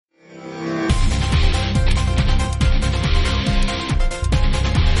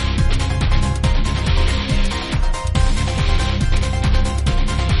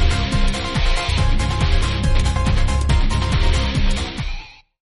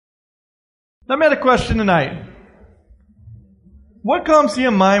Let me ask a question tonight. What comes to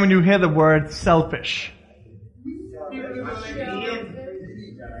your mind when you hear the word selfish?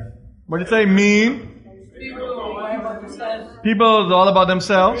 What do you say? Mean? People is all about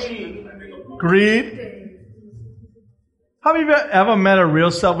themselves? Greed? How many of you ever met a real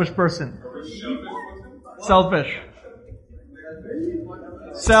selfish person? Selfish.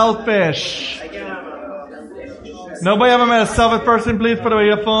 Selfish. Nobody ever met a selfish person? Please put away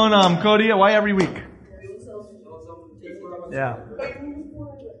your phone. Cody, why every week? Yeah.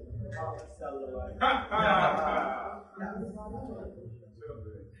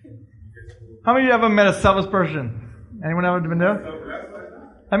 How many of you ever met a selfish person? Anyone ever been there?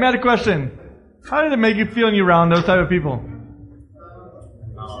 Let me ask a question. How did it make you feel when you're around those type of people?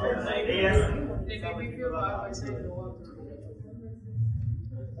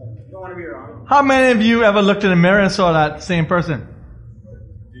 How many of you ever looked in the mirror and saw that same person?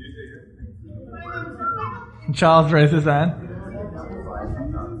 Charles raised his hand.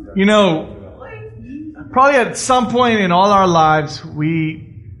 You know, probably at some point in all our lives,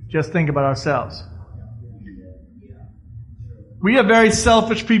 we just think about ourselves. We are very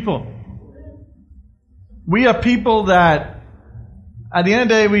selfish people. We are people that, at the end of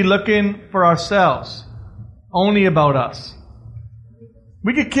the day, we're looking for ourselves. Only about us.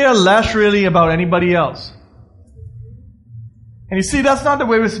 We could care less really about anybody else. And you see, that's not the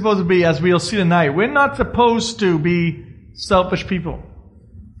way we're supposed to be, as we'll see tonight. We're not supposed to be selfish people.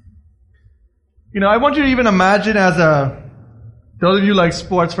 You know, I want you to even imagine those of you like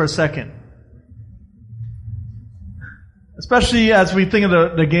sports for a second. Especially as we think of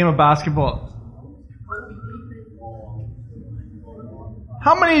the game of basketball.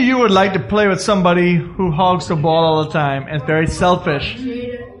 How many of you would like to play with somebody who hogs the ball all the time and is very selfish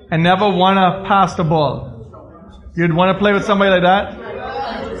and never want to pass the ball? You'd want to play with somebody like that?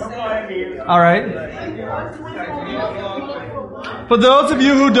 Alright. For those of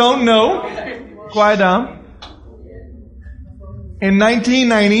you who don't know, quiet down. In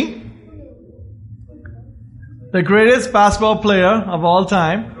 1990, the greatest basketball player of all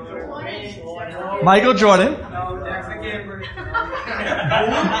time, Michael Jordan.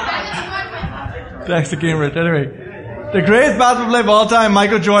 Dexter Cambridge. Anyway, the greatest basketball player of all time,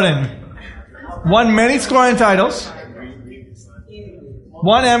 Michael Jordan, won many scoring titles,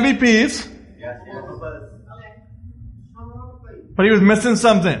 won MVPs, but he was missing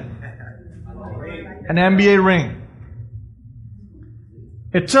something. An NBA ring.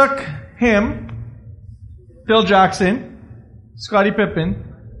 It took him, Phil Jackson, Scottie Pippen,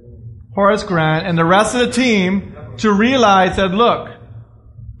 Horace Grant, and the rest of the team to realize that, look,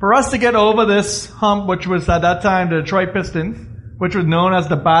 for us to get over this hump, which was at that time the Detroit Pistons, which was known as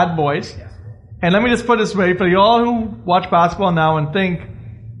the Bad Boys, and let me just put it this way, for y'all who watch basketball now and think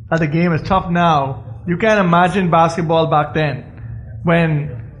that the game is tough now, you can't imagine basketball back then.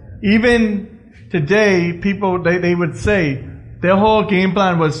 When even today, people, they would say their whole game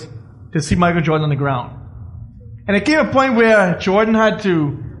plan was to see Michael Jordan on the ground. And it came a point where Jordan had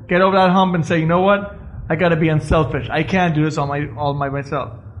to get over that hump and say, you know what? I gotta be unselfish. I can't do this all by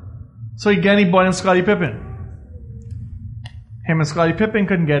myself. So again, he brought in Scottie Pippen. Him and Scottie Pippen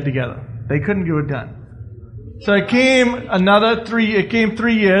couldn't get together. They couldn't get it done. So it came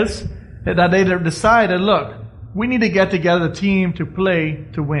 3 years that they decided, look, we need to get together a team to play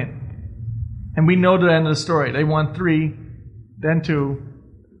to win. And we know the end of the story. They won 3, then 2,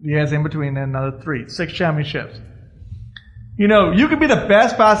 years in between, then another 3. 6 championships. You know, you could be the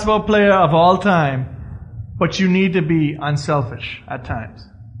best basketball player of all time, but you need to be unselfish at times.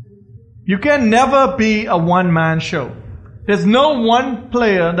 You can never be a one-man show. There's no one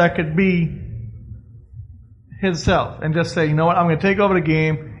player that could be himself and just say, you know what, I'm going to take over the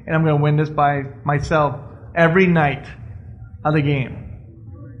game and I'm going to win this by myself every night of the game.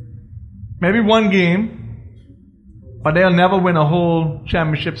 Maybe one game, but they'll never win a whole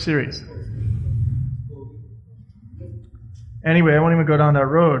championship series. Anyway, I won't even go down that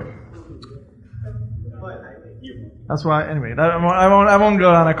road. That's why, anyway, I won't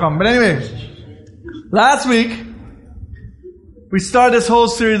go down that comment. But anyway, last week, we started this whole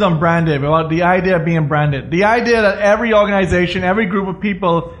series on branded, about the idea of being branded. The idea that every organization, every group of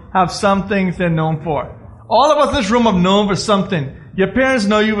people have some things they're known for. All of us in this room are known for something. Your parents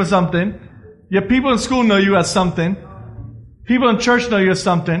know you for something. Your people in school know you as something. People in church know you as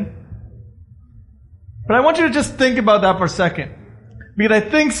something. But I want you to just think about that for a second. Because I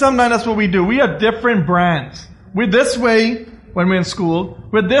think sometimes that's what we do. We have different brands. We're this way when we're in school.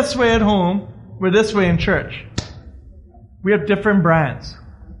 We're this way at home. We're this way in church. We have different brands.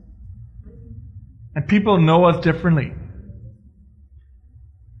 And people know us differently.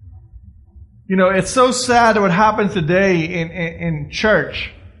 It's so sad what happens today in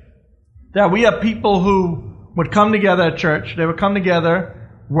church that we have people who would come together at church. They would come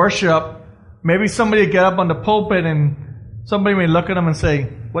together, worship. Maybe somebody would get up on the pulpit and somebody may look at them and say,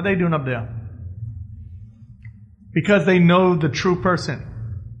 what are they doing up there? Because they know the true person.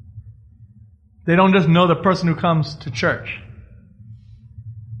 They don't just know the person who comes to church.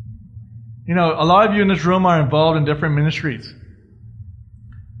 A lot of you in this room are involved in different ministries.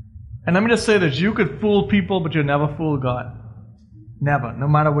 And let me just say this, you could fool people, but you'll never fool God. Never, no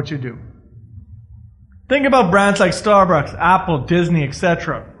matter what you do. Think about brands like Starbucks, Apple, Disney,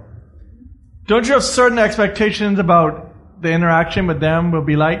 etc. Don't you have certain expectations about the interaction with them will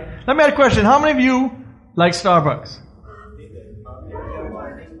be like? Let me ask a question. How many of you like Starbucks?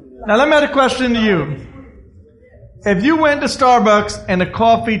 Now let me ask a question to you. If you went to Starbucks and the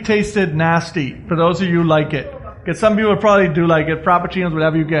coffee tasted nasty, for those of you who like it, because some people probably do like it, frappuccinos,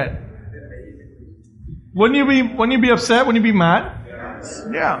 whatever you get. Wouldn't you be upset? Wouldn't you be mad?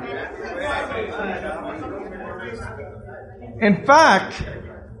 Yeah. In fact,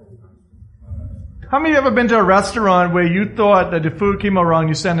 how many of you ever been to a restaurant where you thought that the food came out wrong,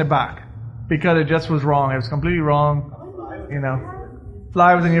 you sent it back because it just was wrong? It was completely wrong.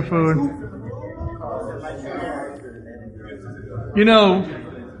 Fly was in your food.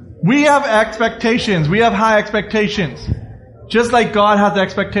 We have expectations. We have high expectations. Just like God has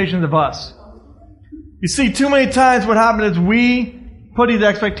expectations of us. You see, too many times what happens is we put these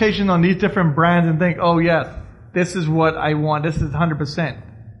expectations on these different brands and think, oh yes, this is what I want. This is 100%.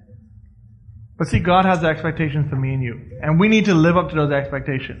 But see, God has expectations for me and you. And we need to live up to those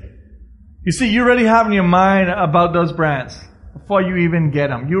expectations. You see, you already have in your mind about those brands before you even get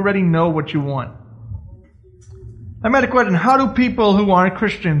them. You already know what you want. I made a question. How do people who aren't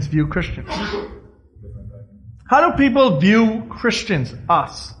Christians view Christians? How do people view Christians,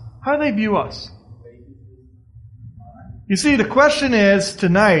 us? How do they view us? You see, the question is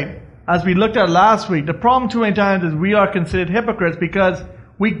tonight, as we looked at last week, the problem too many times is we are considered hypocrites because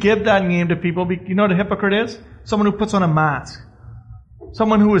we give that name to people. You know what a hypocrite is? Someone who puts on a mask.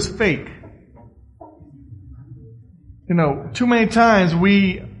 Someone who is fake. Too many times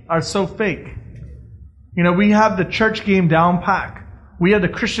we are so fake. We have the church game down pack. We have the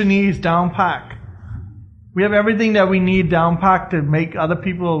Christianese down pack. We have everything that we need down pack to make other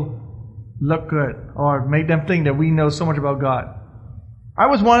people look good or make them think that we know so much about God. I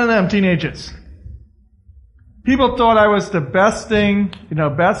was one of them teenagers. People thought I was the best thing,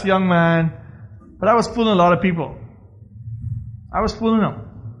 best young man, but I was fooling a lot of people. I was fooling them.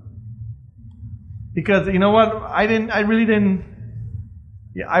 Because, you know what, I wouldn't even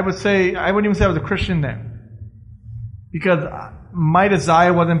say I was a Christian then. Because my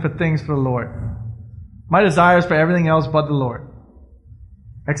desire wasn't for things for the Lord. My desire is for everything else but the Lord.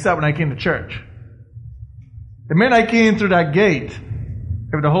 Except when I came to church. The minute I came through that gate,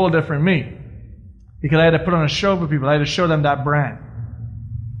 it was a whole different me. Because I had to put on a show for people. I had to show them that brand.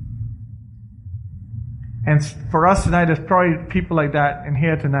 And for us tonight, there's probably people like that in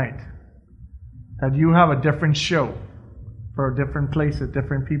here tonight. That you have a different show for different places,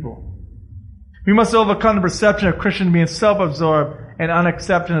 different people. We must overcome the perception of Christians being self-absorbed and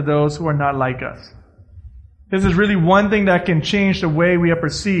unaccepting of those who are not like us. This is really one thing that can change the way we are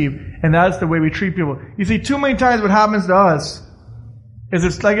perceived, and that is the way we treat people. You see, too many times what happens to us is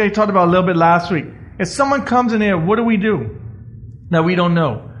it's like I talked about a little bit last week. If someone comes in here, what do we do that we don't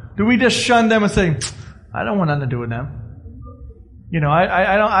know? Do we just shun them and say, I don't want nothing to do with them?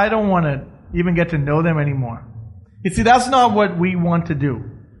 I don't want to even get to know them anymore. You see, that's not what we want to do.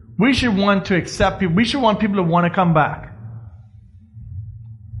 We should want to accept people. We should want people to want to come back.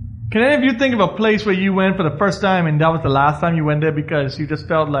 Can any of you think of a place where you went for the first time and that was the last time you went there because you just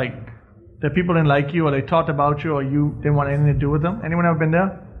felt like that people didn't like you or they talked about you or you didn't want anything to do with them? Anyone ever been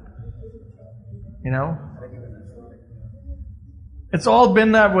there? It's all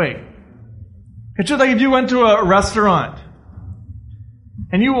been that way. It's just like if you went to a restaurant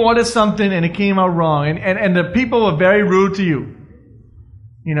and you ordered something and it came out wrong and the people were very rude to you.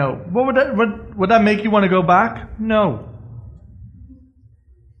 Would that make you want to go back? No.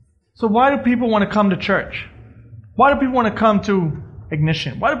 So why do people want to come to church? Why do people want to come to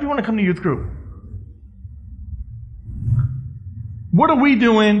Ignition? Why do people want to come to youth group? What are we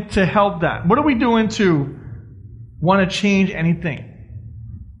doing to help that? What are we doing to want to change anything?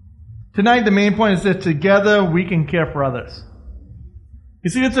 Tonight the main point is that together we can care for others. You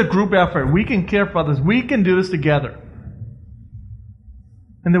see, it's a group effort. We can care for others. We can do this together.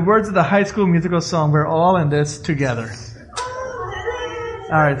 In the words of the High School Musical song, we're all in this together.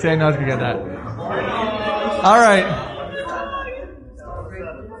 All right, say I know if you get that. All right.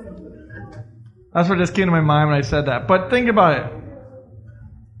 That's what just came to my mind when I said that. But think about it.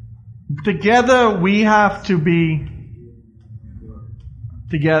 Together, we have to be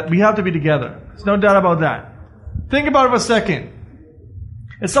together. We have to be together. There's no doubt about that. Think about it for a second.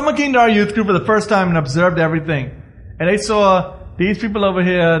 If someone came to our youth group for the first time and observed everything, and they saw these people over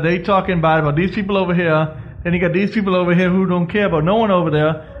here, they talking bad about these people over here, then you got these people over here who don't care about no one over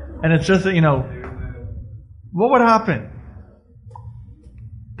there, and it's just, what would happen?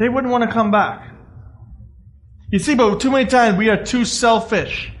 They wouldn't want to come back. You see, but too many times we are too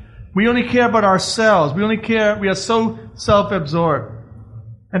selfish. We only care about ourselves. We are so self-absorbed.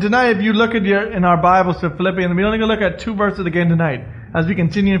 And tonight, if you look at in our Bibles to Philippians, we're only going to look at 2 verses again tonight as we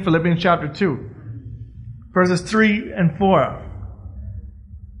continue in Philippians chapter 2. Verses 3 and 4.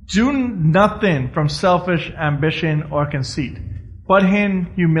 Do nothing from selfish ambition or conceit, but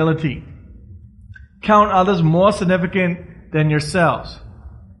in humility. Count others more significant than yourselves.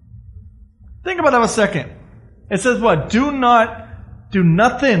 Think about that for a second. It says what? Do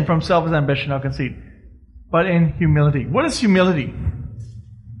nothing from selfish ambition or conceit, but in humility. What is humility?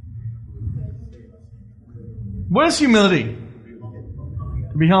 What is humility?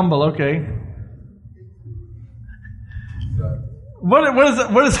 To be humble, okay.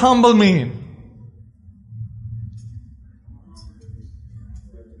 What does humble mean?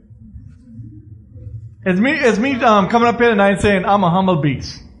 It's me coming up here tonight saying I'm a humble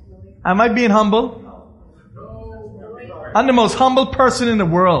beast. Am I being humble? I'm the most humble person in the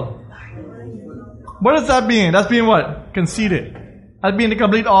world. What does that mean? That's being what? Conceited. That's being the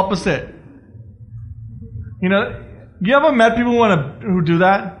complete opposite. You ever met people who do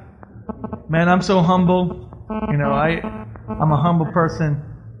that? Man, I'm so humble. I'm a humble person.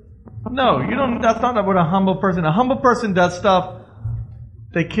 No, you don't. That's not what a humble person. A humble person does stuff.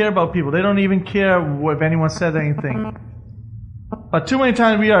 They care about people. They don't even care if anyone says anything. But too many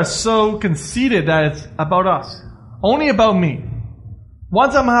times we are so conceited that it's about us. Only about me.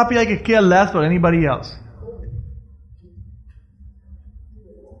 Once I'm happy, I could care less about anybody else.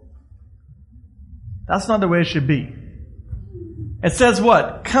 That's not the way it should be. It says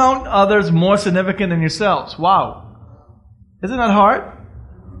what? Count others more significant than yourselves. Wow. Isn't that hard?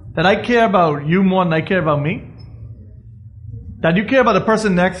 That I care about you more than I care about me? That you care about the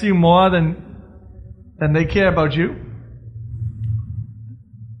person next to you more than they care about you?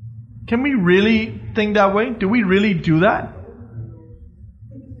 Can we really think that way? Do we really do that?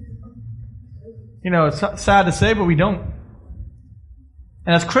 It's sad to say, but we don't.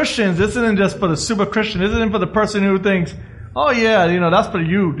 And as Christians, this isn't just for the super Christian. This isn't for the person who thinks, oh yeah, that's for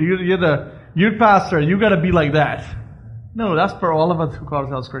you. You're the youth pastor. You got to be like that. No, that's for all of us who call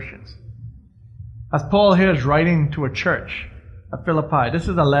ourselves Christians. As Paul here is writing to a church at Philippi, this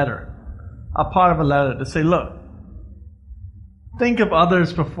is a letter, a part of a letter to say, look, think of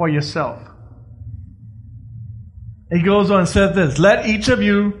others before yourself. He goes on and says this, let each of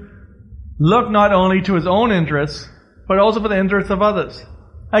you look not only to his own interests, but also for the interests of others.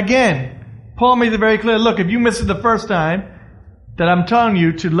 Again, Paul makes it very clear, look, if you missed it the first time, that I'm telling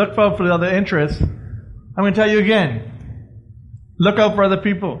you to look out for the other interests, I'm going to tell you again, look out for other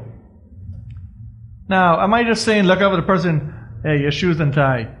people. Now, am I just saying look out for the person, hey, your shoes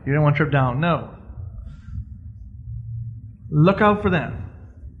untied, you don't want to trip down? No. Look out for them.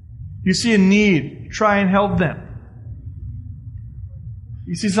 You see a need, try and help them.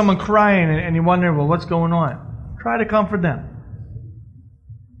 You see someone crying and you wonder, well, what's going on? Try to comfort them.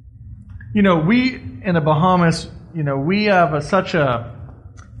 We in the Bahamas, we have let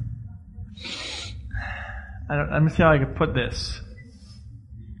me see how I can put this.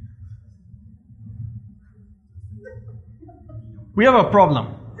 We have a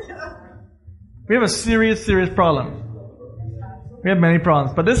problem. We have a serious problem. We have many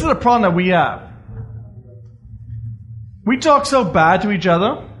problems, but this is a problem that we have. We talk so bad to each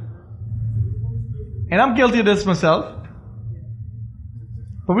other, and I'm guilty of this myself.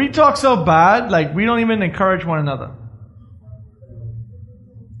 But we talk so bad, like we don't even encourage one another.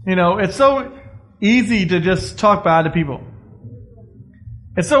 It's so easy to just talk bad to people.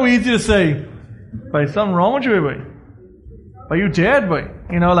 It's so easy to say, "But something wrong with you, boy. But you dead, boy."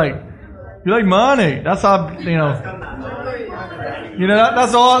 You like money. That's how.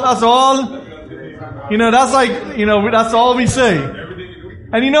 That's all. That's like that's all we say.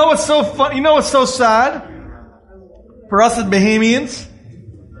 And what's so fun? What's so sad for us as Bahamians?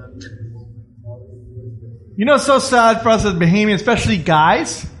 It's so sad for us as Bahamians, especially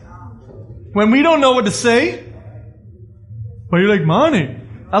guys, when we don't know what to say. But you like money.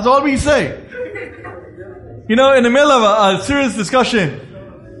 That's all we say. In the middle of a serious discussion.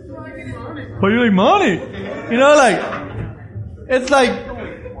 But you like money. It's like,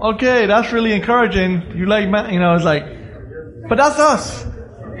 okay, that's really encouraging. You like, it's like, but that's us.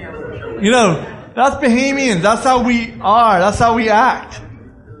 That's Bahamians. That's how we are. That's how we act.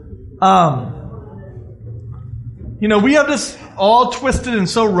 We have this all twisted and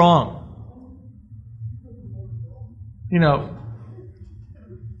so wrong.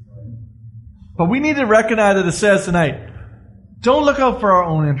 But we need to recognize that it says tonight, don't look out for our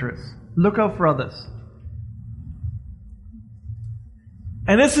own interests. Look out for others.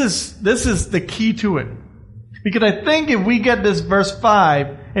 And this is the key to it. Because I think if we get this verse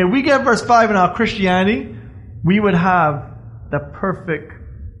 5, if we get verse 5 in our Christianity, we would have the perfect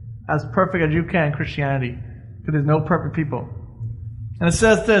as you can Christianity. Because there's no perfect people. And it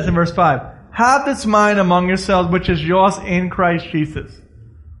says this in verse 5. Have this mind among yourselves, which is yours in Christ Jesus.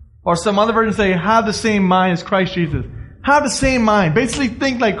 Or some other versions say, have the same mind as Christ Jesus. Have the same mind. Basically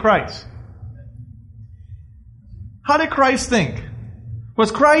think like Christ. How did Christ think?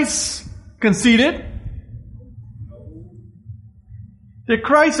 Was Christ conceited? Did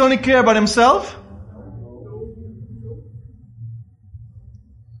Christ only care about himself?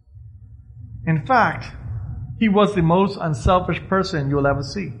 In fact, he was the most unselfish person you'll ever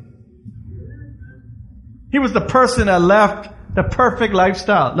see. He was the person that left the perfect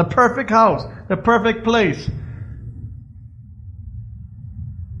lifestyle, the perfect house, the perfect place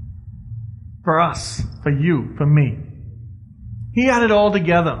for us, for you, for me. He had it all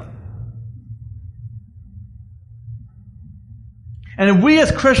together. And if we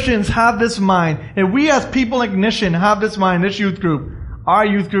as Christians have this mind, if we as People Ignition have this mind, this youth group, our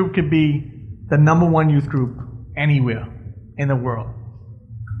youth group could be the number one youth group anywhere in the world.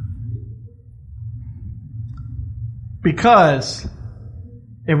 Because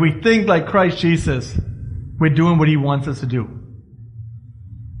if we think like Christ Jesus, we're doing what he wants us to do.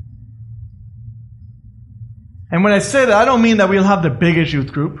 And when I say that, I don't mean that we'll have the biggest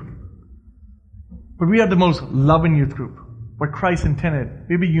youth group, but we have the most loving youth group. What Christ intended.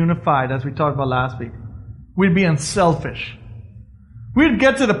 We'd be unified, as we talked about last week. We'd be unselfish. We'd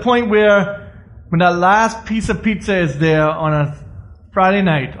get to the point where when that last piece of pizza is there on a Friday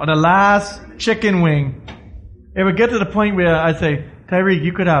night, or the last chicken wing, it would get to the point where I say, Tyreek,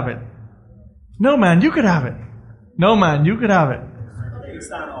 you could have it. No, man, you could have it. No, man, you could have it.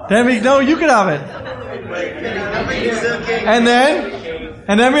 Tyreek, no, you could have it. And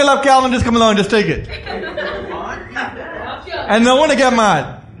then we'll have Calvin just come along and just take it. And no one to get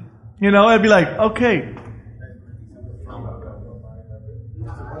mad. It'd be like, okay.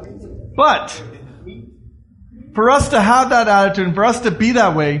 But for us to have that attitude and for us to be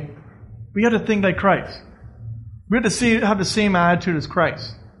that way, we have to think like Christ. We have to have the same attitude as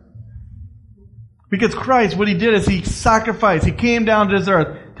Christ. Because Christ, what he did is he sacrificed. He came down to this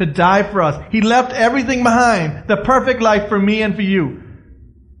earth to die for us. He left everything behind, the perfect life for me and for you,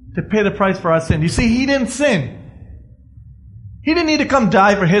 to pay the price for our sin. You see, he didn't sin. He didn't need to come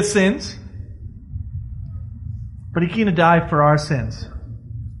die for his sins. But he came to die for our sins.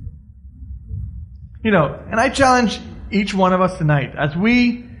 And I challenge each one of us tonight, as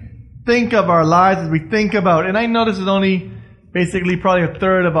we think of our lives, as we think about, and I know this is only basically probably a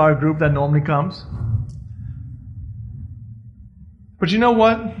third of our group that normally comes. But you know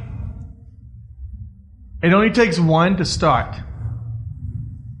what? It only takes one to start.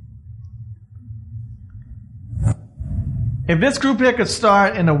 If this group here could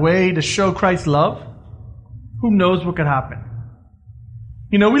start in a way to show Christ's love, who knows what could happen?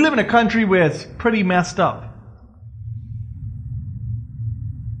 We live in a country where it's pretty messed up.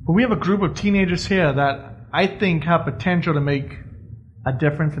 But we have a group of teenagers here that I think have potential to make a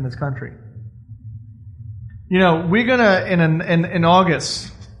difference in this country. We're gonna in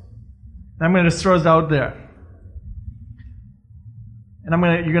August, I'm gonna just throw this out there,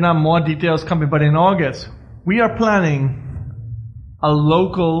 and you're gonna have more details coming. But in August, we are planning a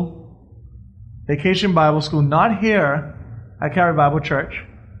local vacation Bible school, not here at Calvary Bible Church,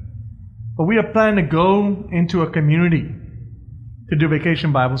 but we are planning to go into a community to do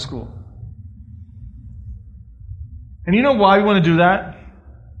vacation Bible school. And you know why we want to do that?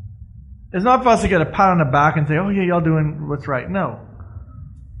 It's not for us to get a pat on the back and say, oh yeah, y'all doing what's right. No.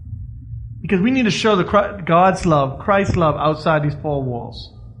 Because we need to show God's love, Christ's love outside these four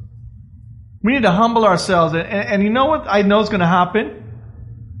walls. We need to humble ourselves. And you know what I know is going to happen?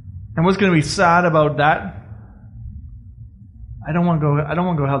 And what's going to be sad about that? I don't want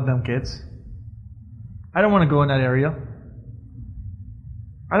to go help them kids. I don't want to go in that area.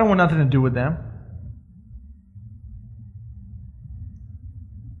 I don't want nothing to do with them.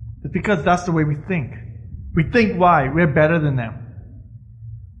 It's because that's the way we think. We think why? We're better than them.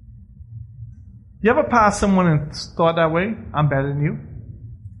 You ever pass someone and thought that way? I'm better than you.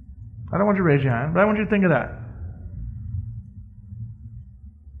 I don't want you to raise your hand, but I want you to think of that.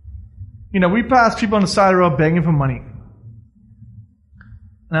 We pass people on the side of the road begging for money.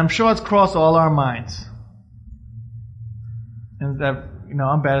 And I'm sure it's crossed all our minds. And that,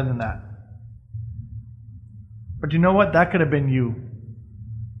 I'm better than that. But you know what? That could have been you.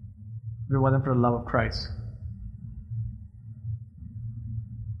 If it wasn't for the love of Christ.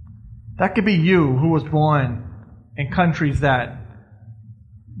 That could be you who was born in countries that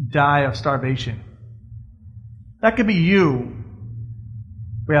die of starvation. That could be you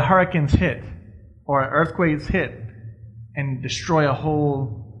where hurricanes hit or earthquakes hit and destroy a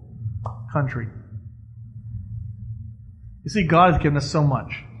whole country. You see, God has given us so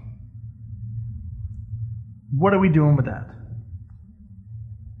much. What are we doing with that?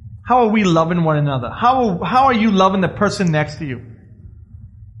 How are we loving one another? How are you loving the person next to you?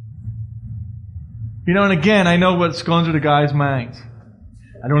 And again, I know what's going through the guys' minds.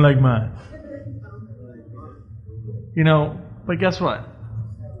 I don't like mine. But guess what?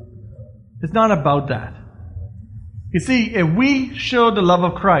 It's not about that. You see, if we showed the love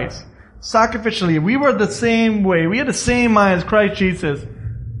of Christ sacrificially, if we were the same way, we had the same mind as Christ Jesus,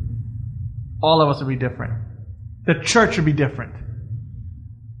 all of us would be different. The church would be different.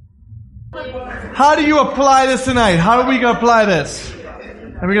 How do you apply this tonight? How are we going to apply this?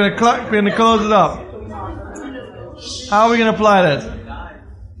 And we're going to close it up. How are we going to apply this?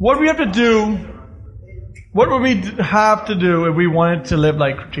 What do we have to do? What would we have to do if we wanted to live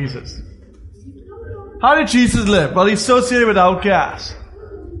like Jesus? How did Jesus live? Well, he's associated with outcasts.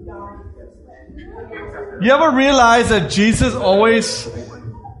 You ever realize that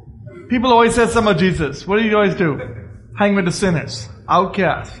people always say something about Jesus. What do you always do? Hang with the sinners,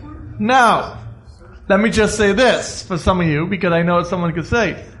 outcasts. Now, let me just say this for some of you, because I know someone could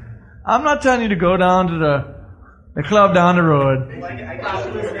say, I'm not telling you to go down to the club down the road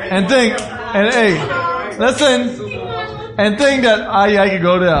and think, and think that I could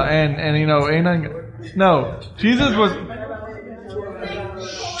go there and ain't nothing. No, Jesus was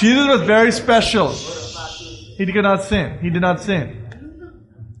very special. He did not sin. He did not sin.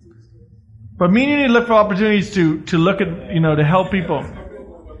 But we need to look for opportunities to look at, to help people.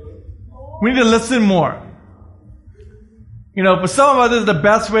 We need to listen more. For some of us, the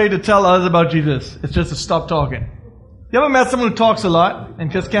best way to tell others about Jesus is just to stop talking. You ever met someone who talks a lot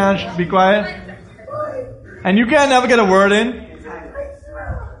and just can't be quiet? And you can't never get a word in?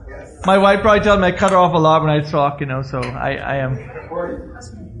 My wife probably tells me I cut her off a lot when I talk, so I am,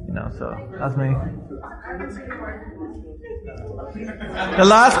 so that's me. The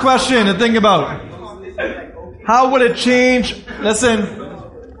last question to think about. How would it change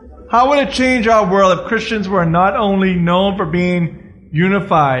our world if Christians were not only known for being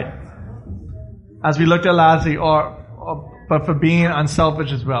unified, as we looked at lastly, but for being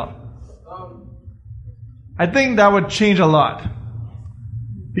unselfish as well? I think that would change a lot.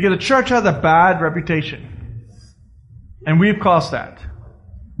 Because the church has a bad reputation. And we've caused that.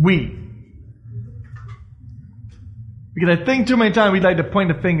 Because I think too many times we like to point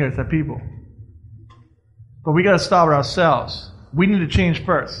the fingers at people. But we got to stop it ourselves. We need to change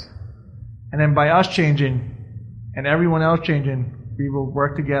first. And then by us changing and everyone else changing, we will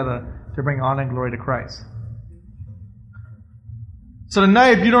work together to bring honor and glory to Christ. So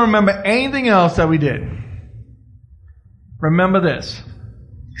tonight, if you don't remember anything else that we did, remember this.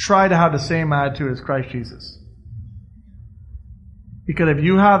 Try to have the same attitude as Christ Jesus. Because if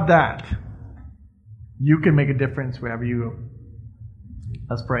you have that, you can make a difference wherever you go.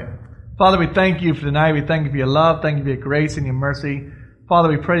 Let's pray. Father, we thank you for tonight. We thank you for your love. Thank you for your grace and your mercy. Father,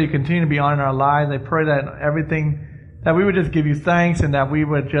 we pray you continue to be on in our lives. I pray that that we would just give you thanks and that we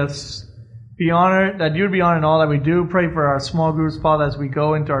would just be honored, that you would be honored in all that we do. Pray for our small groups, Father, as we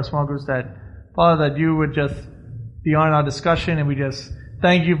go into our small groups, Father, that you would just be on our discussion, and we just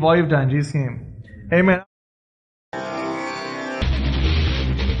thank you for all you've done. In Jesus' name. Amen.